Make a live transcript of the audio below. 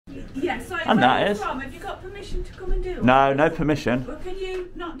Yes, so and that is. Have you got permission to come and do it? No, no permission. Well, can you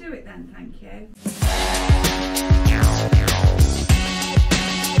not do it then? Thank you.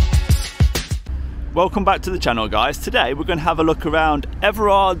 Welcome back to the channel, guys. Today we're going to have a look around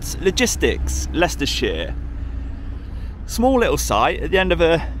Everards Logistics, Leicestershire. Small little site at the end of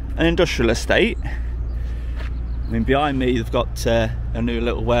an industrial estate. I mean, behind me they've got a new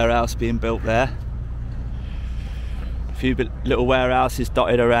little warehouse being built there. A few little warehouses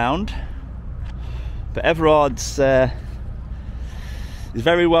dotted around. But Everards is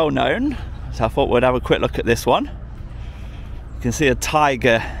very well known, so I thought we'd have a quick look at this one. You can see a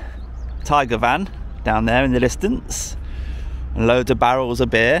tiger van down there in the distance, and loads of barrels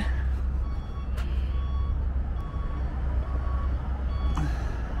of beer.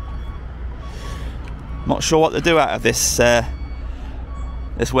 Not sure what to do out of this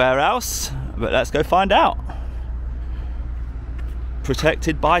this warehouse, but let's go find out.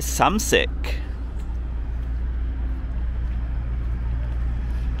 Protected by Samsic.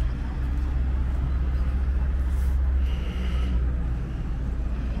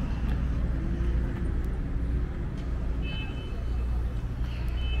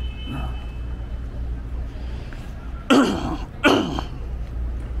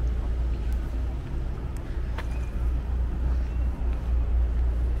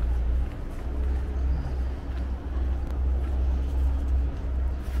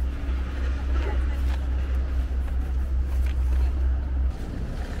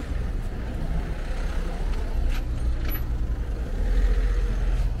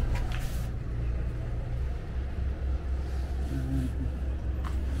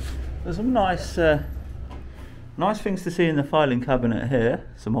 There's some nice things to see in the filing cabinet here.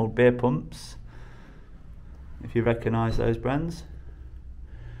 Some old beer pumps, if you recognise those brands.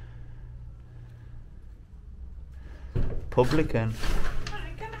 Publican.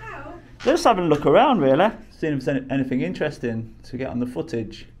 Can I help? Just having a look around, really, seeing if there's anything interesting to get on the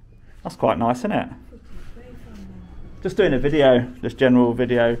footage. That's quite nice, isn't it? Just doing a video, just general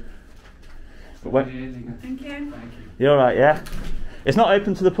video. But Thank you. you're alright, yeah? It's not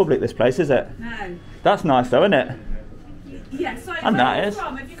open to the public, this place, is it? No. That's nice though, isn't it? Yes, so And that is.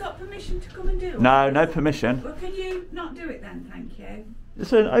 Have you got permission to come and do it? No, no permission. Well, can you not do it then? Thank you.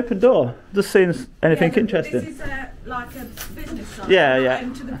 It's an open door. Just seeing anything interesting. This is like a business site. Yeah, not yeah.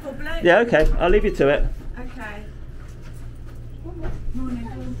 open to the public. Yeah, okay. I'll leave you to it. Okay.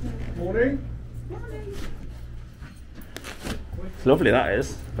 Morning. Morning. Morning. It's lovely, that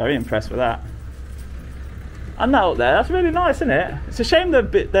is. Very impressed with that. And that up there, that's really nice, isn't it? It's a shame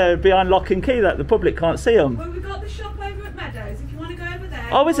they're behind lock and key that the public can't see them. Well, we've got the shop over at Meadows. If you want to go over there,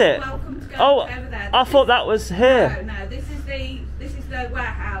 Oh, is it? welcome to go over there. I thought that was here. No, this is the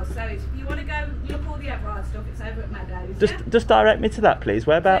warehouse. So if you want to go look all the Everards stuff, it's over at Meadows. Just direct me to that, please.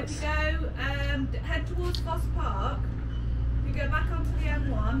 Whereabouts? So if you go, head towards Foss Park. If you go back onto the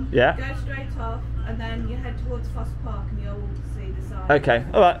M1, Yeah. go straight off, and then you head towards Foss Park, and you'll see the sign. Okay.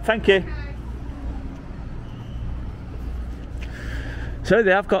 All right. Thank you. So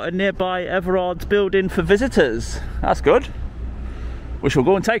they have got a nearby Everards building for visitors. That's good. We shall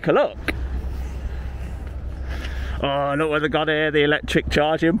go and take a look. Oh, look what they got here, the electric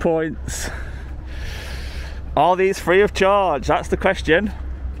charging points. Are these free of charge? That's the question.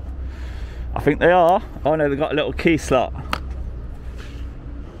 I think they are. Oh no, they've got a little key slot.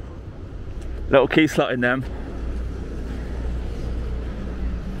 Little key slot in them.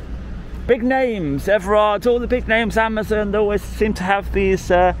 Big names, Everards, all the big names, Amazon, they always seem to have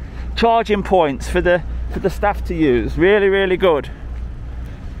these charging points for the staff to use. Really, really good.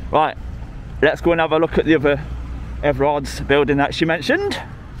 Right, let's go and have a look at the other Everards building that she mentioned.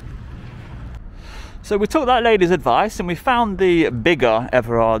 So we took that lady's advice and we found the bigger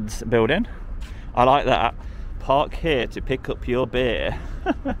Everards building. I like that. Park here to pick up your beer.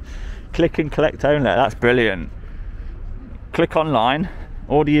 Click and collect only, that's brilliant. Click online,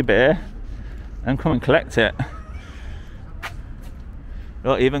 order your beer, and come and collect it.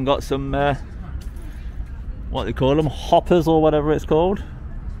 Look, even got some what they call them, hoppers or whatever it's called.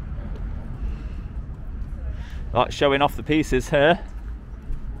 Like showing off the pieces here.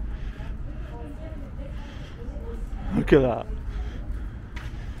 Look at that.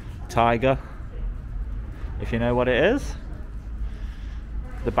 Tiger, if you know what it is.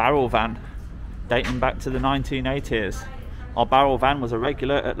 The barrel van, dating back to the 1980s. Our barrel van was a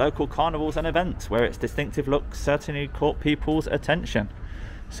regular at local carnivals and events where its distinctive look certainly caught people's attention.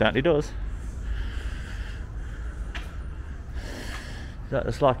 Certainly does. Is that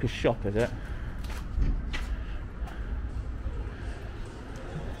just like a shop, is it?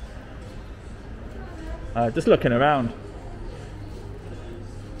 Just looking around.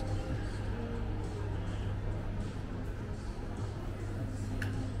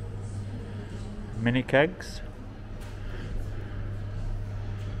 Mini kegs.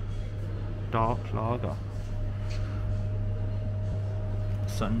 Dark lager.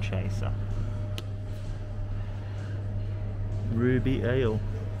 Sun chaser. Ruby ale.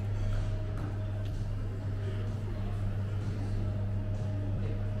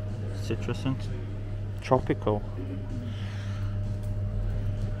 Citrus and tropical.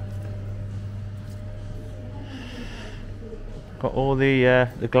 Got all the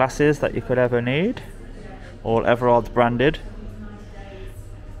glasses that you could ever need, all Everards branded.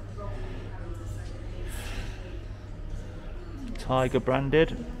 Tiger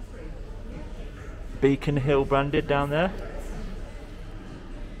branded. Beacon Hill branded down there.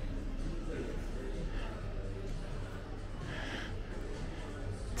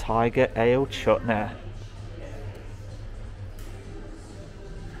 Tiger Ale Chutney.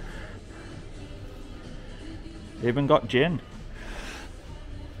 Even got gin.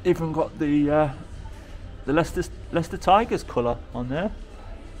 Even got the Leicester Tigers colour on there,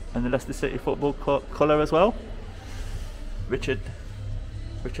 and the Leicester City football colour as well. Richard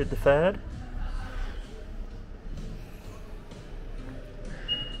III.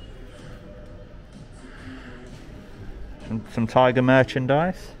 Some Tiger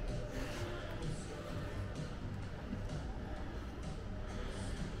merchandise.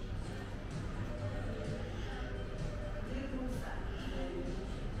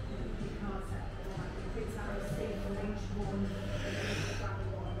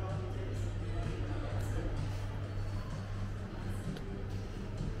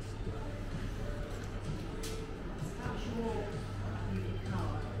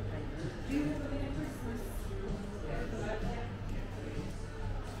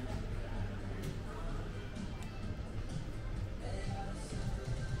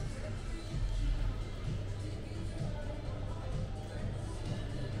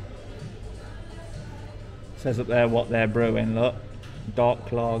 Says up there what they're brewing, look.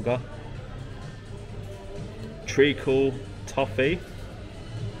 Dark lager. Treacle toffee.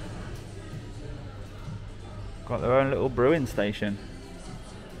 Got their own little brewing station.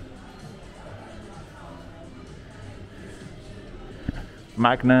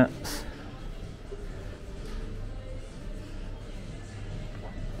 Magnets.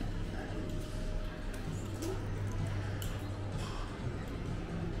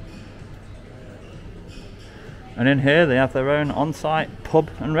 And in here they have their own on-site pub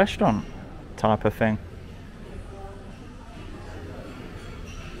and restaurant type of thing.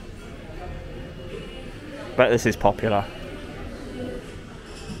 Bet this is popular.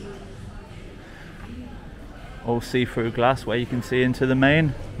 All see-through glass where you can see into the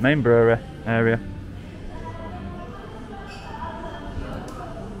main brewery area.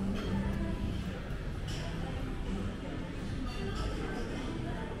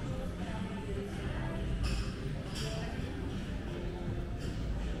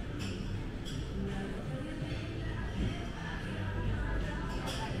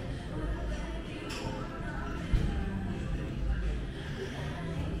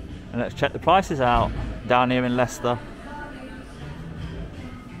 And let's check the prices out down here in Leicester.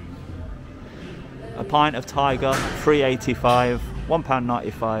 A pint of Tiger, £3.85,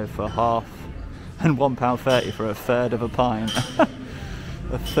 £1.95 for half, and £1.30 for a third of a pint.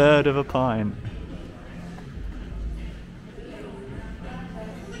 A third of a pint.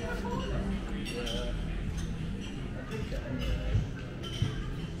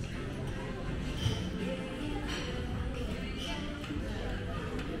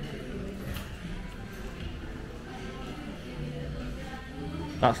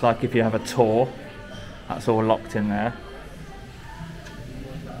 That's like if you have a tour, that's all locked in there.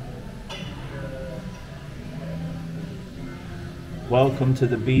 Welcome to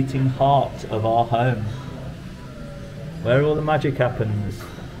the beating heart of our home, where all the magic happens.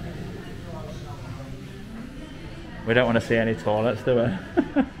 We don't want to see any toilets, do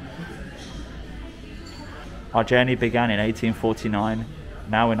we? Our journey began in 1849,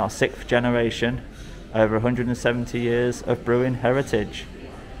 now in our 6th generation, over 170 years of brewing heritage.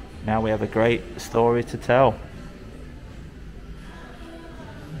 Now we have a great story to tell.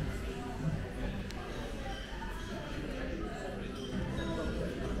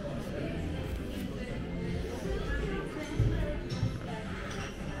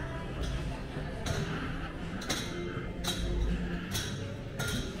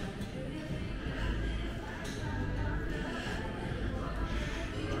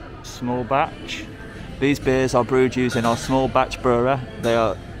 Small batch. These beers are brewed using our small batch brewer. They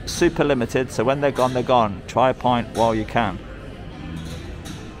are super limited, so when they're gone, they're gone. Try a pint while you can.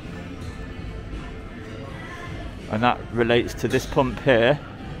 And that relates to this pump here.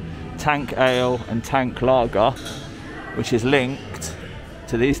 tank ale and tank lager, which is linked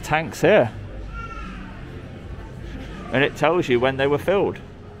to these tanks here. And it tells you when they were filled.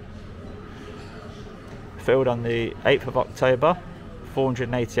 Filled on the 8th of October,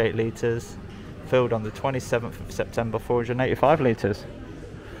 488 litres. Filled on the 27th of September, 485 litres.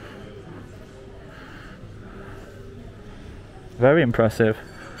 Very impressive.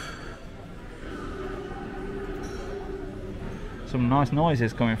 Some nice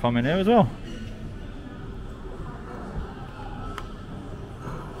noises coming from in here as well.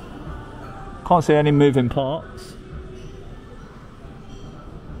 Can't see any moving parts.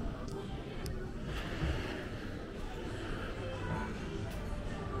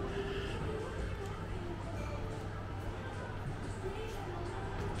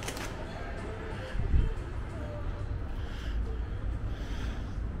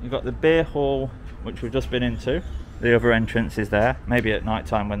 You've got the beer hall, which we've just been into. The other entrance is there, maybe at night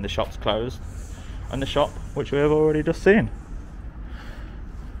time when the shop's closed. And the shop, which we have already just seen.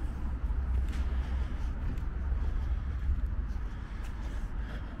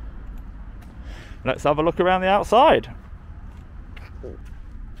 Let's have a look around the outside.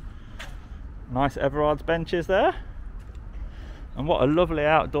 Nice Everards benches there. And what a lovely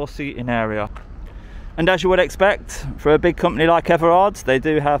outdoor seating area. And as you would expect, for a big company like Everards, they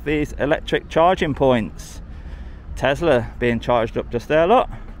do have these electric charging points. Tesla being charged up just there, look.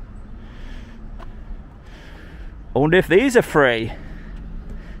 I wonder if these are free.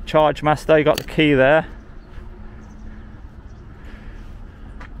 Charge Master, you got the key there.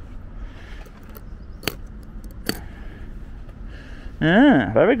 Ah,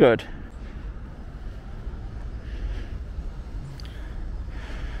 very good.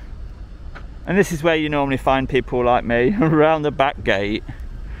 And this is where you normally find people like me, around the back gate.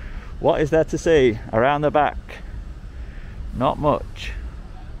 What is there to see around the back? Not much.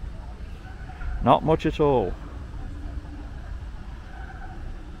 Not much at all.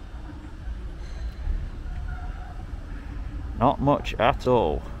 Not much at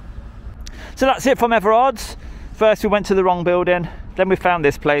all. So that's it from Everards. First we went to the wrong building, then we found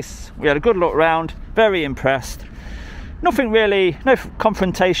this place. We had a good look round, very impressed. Nothing really, no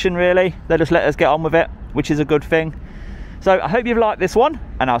confrontation really. They just let us get on with it, which is a good thing. So I hope you've liked this one,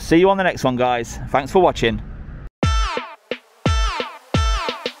 and I'll see you on the next one, guys. Thanks for watching.